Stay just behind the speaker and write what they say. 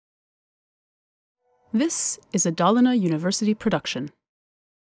This is a Dalarna University production.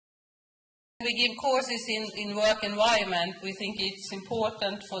 We give courses in work environment. We think it's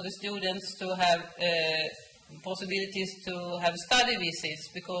important for the students to have possibilities to have study visits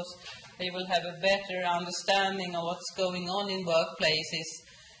because they will have a better understanding of what's going on in workplaces,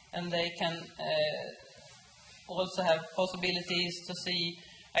 and they can also have possibilities to see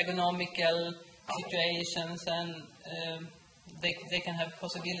ergonomical situations, and they can have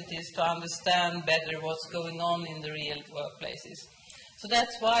possibilities to understand better what's going on in the real workplaces. So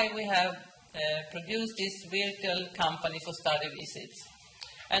that's why we have produced this virtual company for study visits.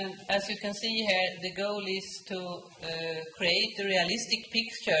 And as you can see here, the goal is to create a realistic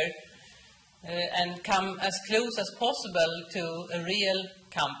picture and come as close as possible to a real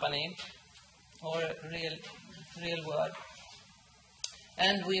company or a real world.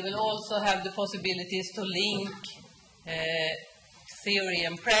 And we will also have the possibilities to link theory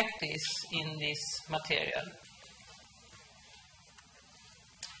and practice in this material.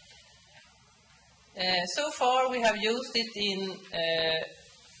 So far we have used it in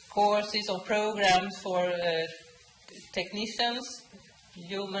courses or programs for technicians,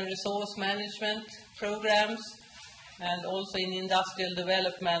 human resource management programs, and also in industrial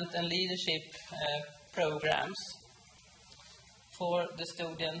development and leadership programs for the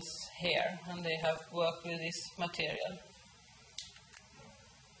students here, and they have worked with this material.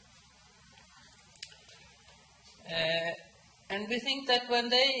 And we think that when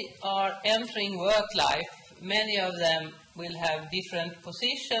they are entering work life, many of them will have different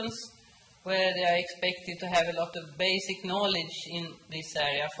positions where they are expected to have a lot of basic knowledge in this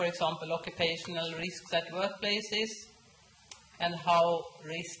area. For example, occupational risks at workplaces and how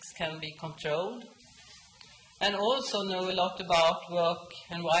risks can be controlled. And also know a lot about work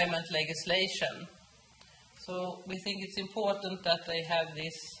environment legislation. So we think it's important that they have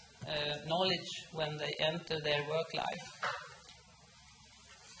this knowledge when they enter their work life.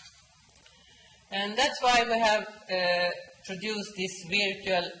 And that's why we have produced this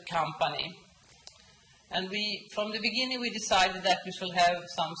virtual company. And from the beginning we decided that we should have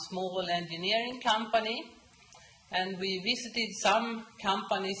some small engineering company, and we visited some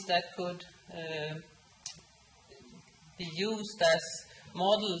companies that could be used as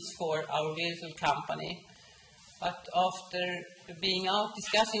models for our virtual company. But after being out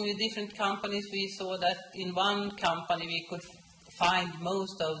discussing with different companies, we saw that in one company we could find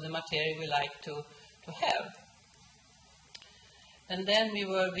most of the material we like to have. And then we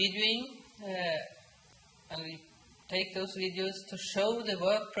were videoing, and we take those videos to show the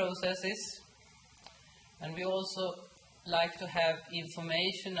work processes. And we also like to have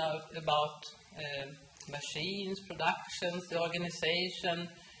information about machines, productions, the organization,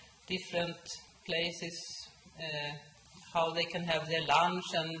 different places, how they can have their lunch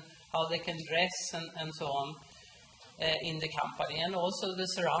and how they can dress and so on in the company, and also the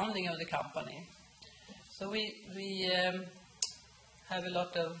surrounding of the company. So we have a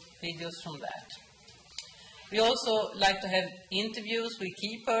lot of videos from that. We also like to have interviews with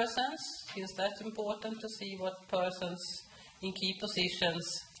key persons, since that's important to see what persons in key positions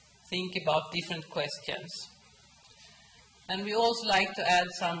think about different questions. And we also like to add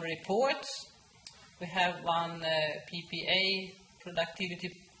some reports. We have one PPA,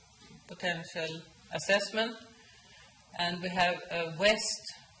 Productivity Potential Assessment, and we have a WEST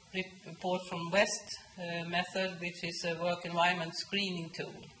report from WEST method, which is a work environment screening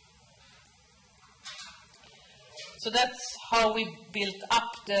tool. So that's how we built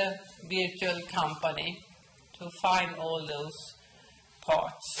up the virtual company, to find all those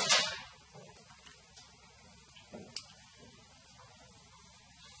parts.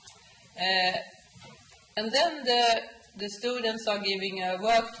 And then the students are giving a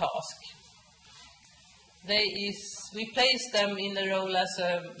work task. We place them in the role as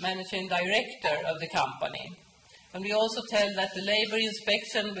a managing director of the company. And we also tell that the labor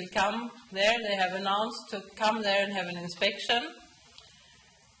inspection will come there. They have announced to come there and have an inspection.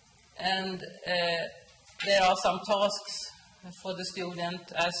 And there are some tasks for the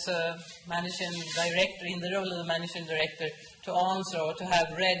student as a managing director, in the role of the managing director, to answer or to have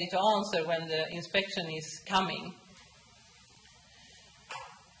ready to answer when the inspection is coming.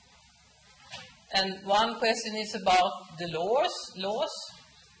 And one question is about the laws.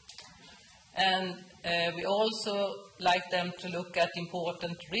 And we also like them to look at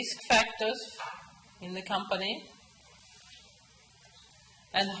important risk factors in the company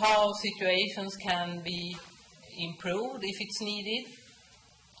and how situations can be improved if it's needed.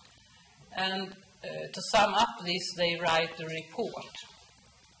 And to sum up this, they write a report.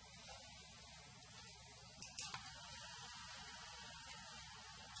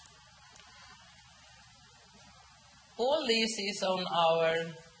 all this is on our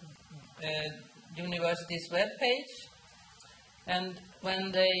university's web page, and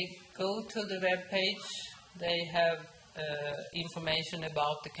when they go to the web page, they have information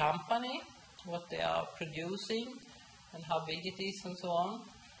about the company, what they are producing, and how big it is, and so on.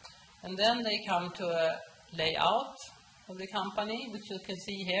 And then they come to a layout of the company, which you can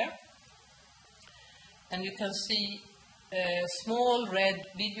see here. And you can see small red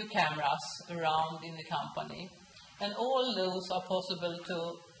video cameras around in the company. And all those are possible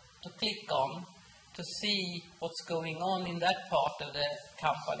to click on to see what's going on in that part of the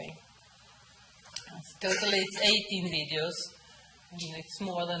company. Totally it's 18 videos, and it's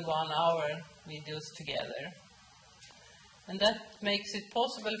more than 1 hour videos together. And that makes it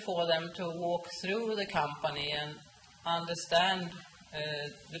possible for them to walk through the company and understand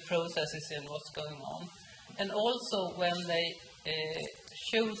the processes and what's going on. And also when they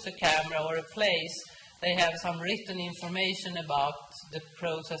choose a camera or a place, they have some written information about the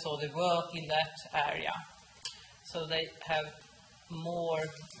process or the work in that area. So they have more,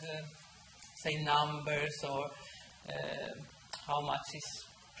 say, numbers or how much is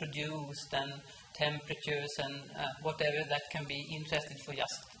produced and temperatures and whatever that can be interested for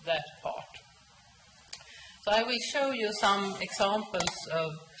just that part. So I will show you some examples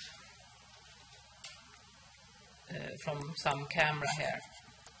of from some camera here.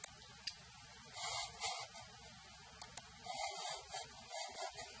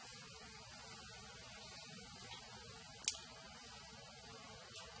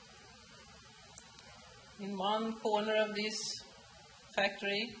 In one corner of this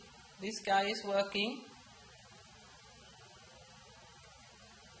factory, this guy is working.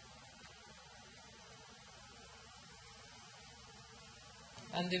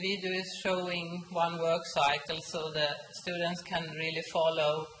 And the video is showing one work cycle, so the students can really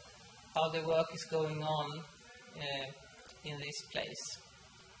follow how the work is going on in this place.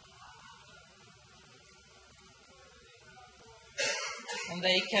 And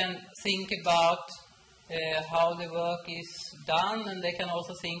they can think about how the work is done, and they can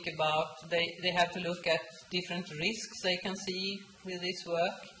also think about, they have to look at different risks they can see with this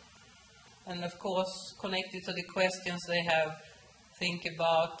work. And of course, connected to the questions they have, think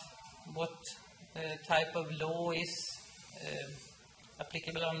about what type of law is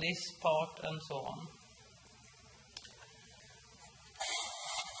applicable on this part, and so on.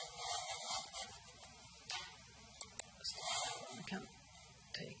 I can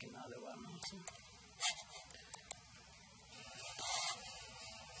take another one also.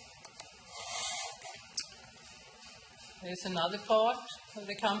 There's another part of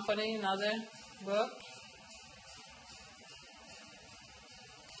the company, another work.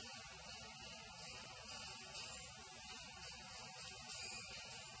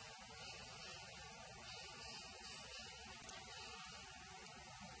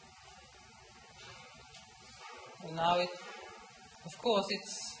 And now, of course,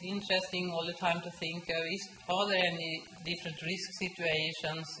 it's interesting all the time to think, are there any different risk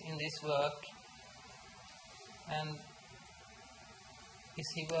situations in this work? And is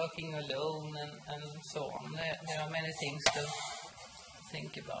he working alone, and so on? There are many things to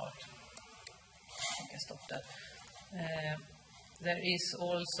think about. I can stop that. There is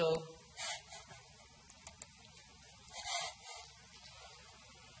also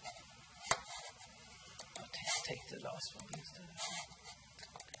take the last one instead.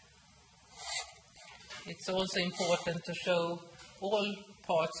 It's also important to show all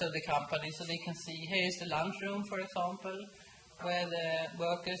parts of the company, so they can see, here is the lunchroom, for example, where the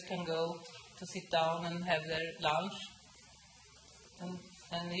workers can go to sit down and have their lunch.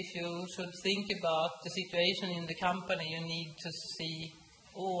 And if you should think about the situation in the company, you need to see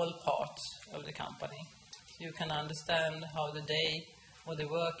all parts of the company. So you can understand how the day or the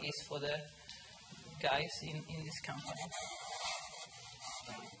work is for the guys in this company.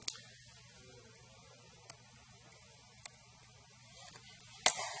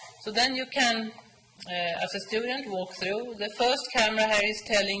 So then you can, as a student, walk through. The first camera here is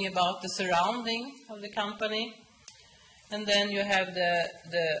telling about the surrounding of the company. And then you have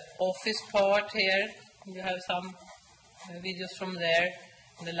the office part here. You have some videos from there,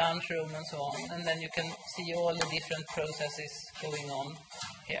 in the lunchroom and so on. And then you can see all the different processes going on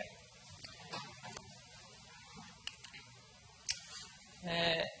here.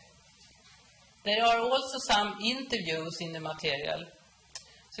 There are also some interviews in the material.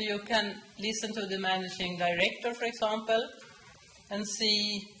 So you can listen to the managing director, for example, and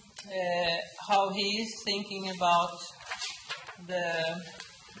see how he is thinking about the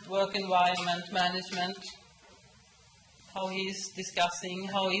work environment management, how he is discussing,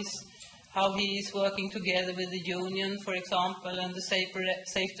 how he's how he is working together with the union, for example, and the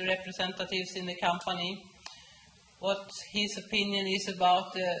safety representatives in the company, what his opinion is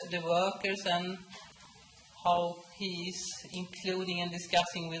about the workers and how he is including and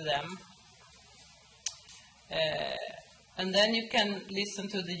discussing with them. And then you can listen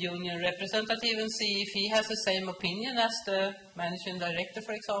to the union representative and see if he has the same opinion as the managing director,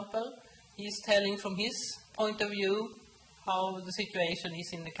 for example. He is telling from his point of view how the situation is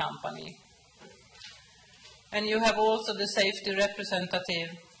in the company. And you have also the safety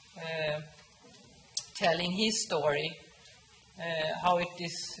representative telling his story, how it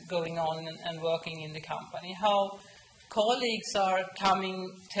is going on and working in the company, how colleagues are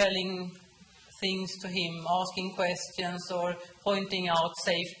coming, telling things to him, asking questions or pointing out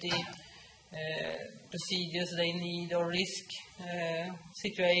safety procedures they need or risk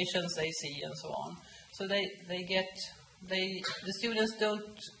situations they see and so on. So the students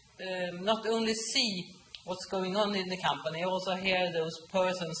don't not only see what's going on in the company, also hear those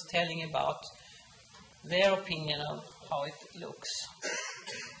persons telling about their opinion of how it looks.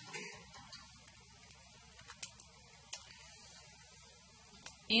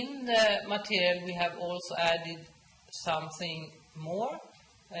 In the material we have also added something more.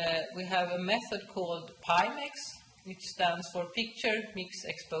 We have a method called PIMEX, which stands for Picture Mix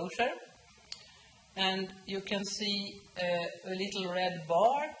Exposure. And you can see a little red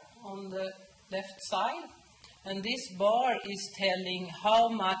bar on the left side. And this bar is telling how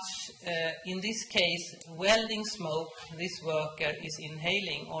much, in this case, welding smoke this worker is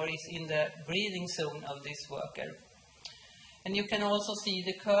inhaling or is in the breathing zone of this worker. And you can also see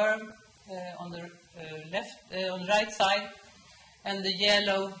the curve on the on the right side, and the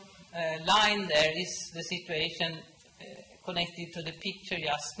yellow line there is the situation connected to the picture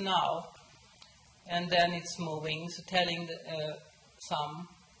just now. And then it's moving, so telling some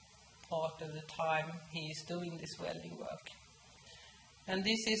part of the time he is doing this welding work. And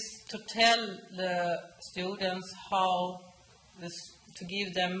this is to tell the students how to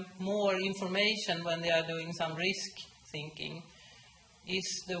give them more information when they are doing some risk thinking.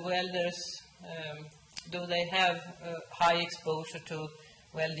 Is the welders, do they have high exposure to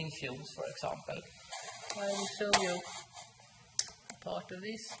welding fumes, for example? I will show you part of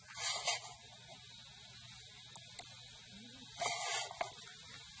this.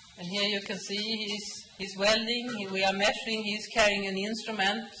 And here you can see he's welding. We are measuring. He's carrying an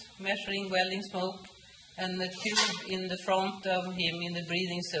instrument measuring welding smoke, and the tube in the front of him in the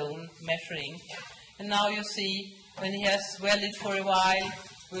breathing zone measuring. And now you see when he has welded for a while,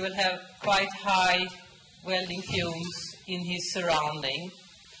 we will have quite high welding fumes in his surrounding.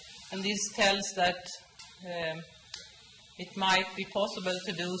 And this tells that it might be possible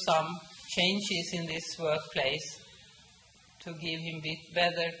to do some changes in this workplace to give him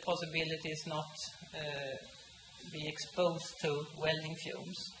better possibilities not be exposed to welding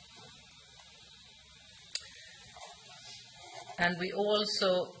fumes. And we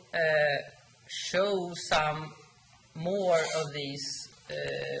also show some more of these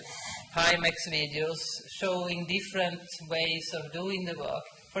PIMEX videos showing different ways of doing the work.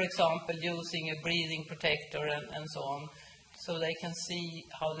 For example, using a breathing protector and so on, so they can see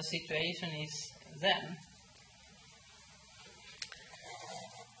how the situation is then.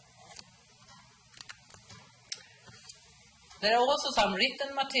 There are also some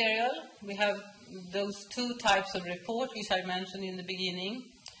written material. We have those two types of report which I mentioned in the beginning.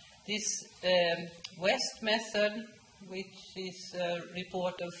 This WEST method, which is a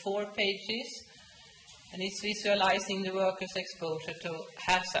report of 4 pages, and it's visualizing the worker's exposure to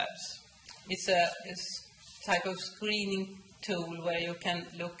hazards. It's a type of screening tool where you can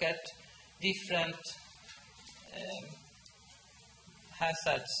look at different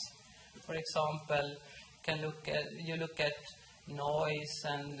hazards. For example, you look at noise,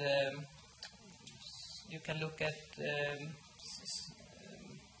 and you can look at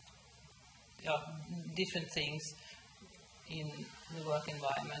different things in the work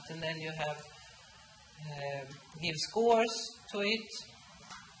environment, and then you have give scores to it.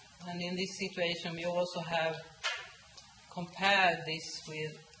 And in this situation, we also have compared this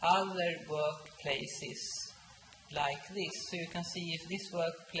with other workplaces like this, so you can see if this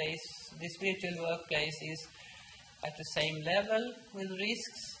workplace, this virtual workplace, is at the same level with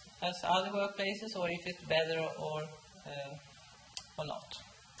risks as other workplaces, or if it's better or not.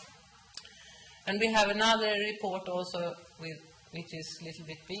 And we have another report also which is a little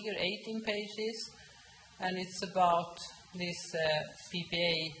bit bigger, 18 pages, and it's about this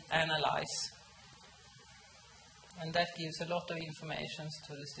PPA analyze. And that gives a lot of information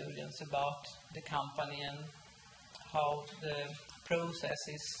to the students about the company and how the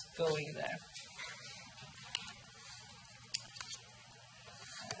processes going there.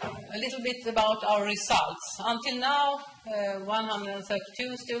 A little bit about our results. Until now,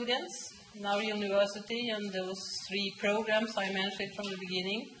 132 students in our university and those 3 programs I mentioned from the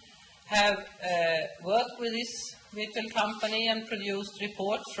beginning have worked with this virtual company and produced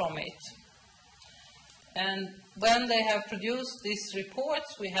reports from it. And when they have produced these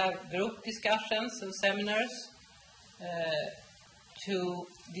reports, we have group discussions and seminars to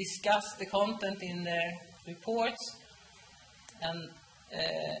discuss the content in their reports. And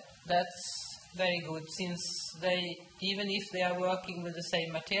that's very good, since they, even if they are working with the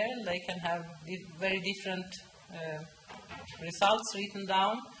same material, they can have very different results written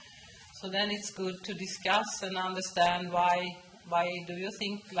down. So then it's good to discuss and understand why do you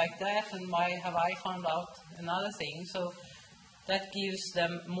think like that, and why have I found out another thing. So that gives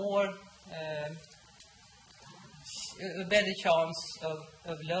them more a better chance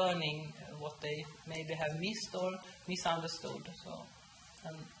of learning what they maybe have missed or misunderstood. So,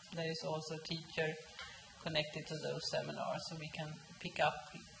 and there is also a teacher connected to those seminars, so we can pick up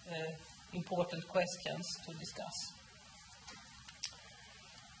important questions to discuss.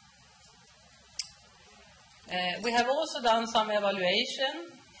 We have also done some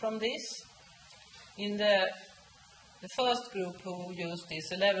evaluation from this. In the first group who used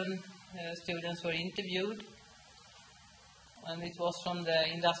this, 11 students were interviewed, and it was from the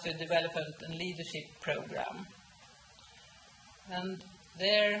Industrial Development and Leadership Program. And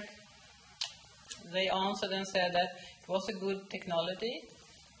there they answered and said that it was a good technology.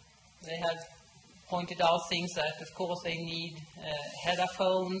 They had pointed out things that, of course, they need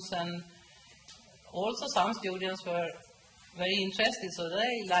headphones, and also some students were very interested, so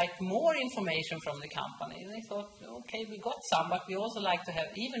they liked more information from the company. They thought, okay, we got some, but we also like to have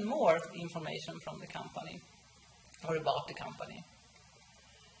even more information from the company or about the company.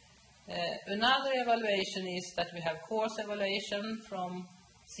 Another evaluation is that we have course evaluation from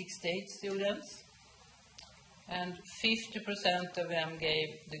 68 students, and 50% of them gave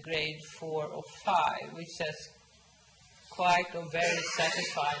the grade 4 or 5, which says quite or very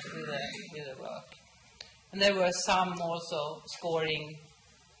satisfied with the work. And there were some also scoring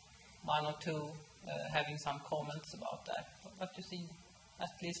 1 or 2, having some comments about that. But you see, at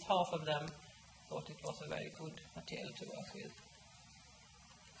least half of them thought it was a very good material to work with.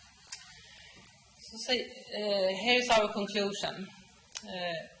 So here's our conclusion.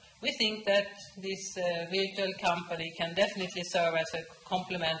 We think that this virtual company can definitely serve as a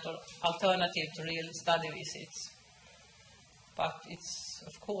complement or alternative to real study visits. But it's,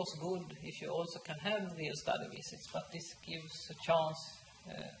 of course, good if you also can have real study visits, but this gives a chance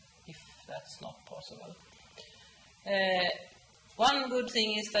if that's not possible. One good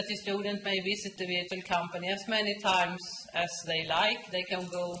thing is that the student may visit the virtual company as many times as they like. They can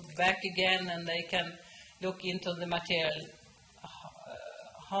go back again and they can look into the material,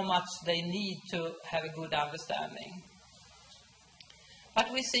 how much they need to have a good understanding.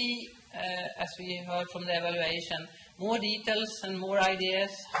 But we see, as we heard from the evaluation, more details and more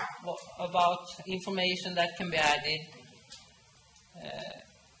ideas about information that can be added.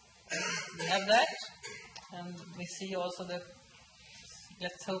 We have that, and we see also that,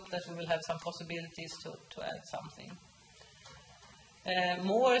 let's hope that we will have some possibilities to add something.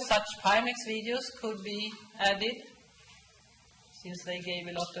 More such Pimax videos could be added, since they gave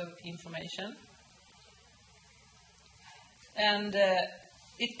a lot of information. And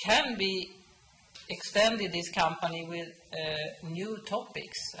it can be extended, this company, with new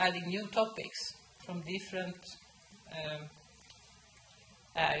topics, adding new topics from different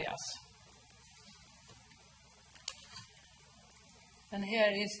areas. And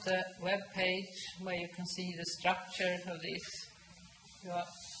here is the web page where you can see the structure of this.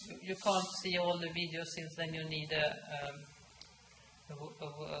 You can't see all the videos, since then you need a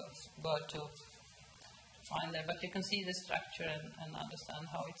word to find them, but you can see the structure and understand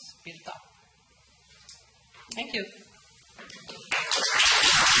how it's built up. Thank you.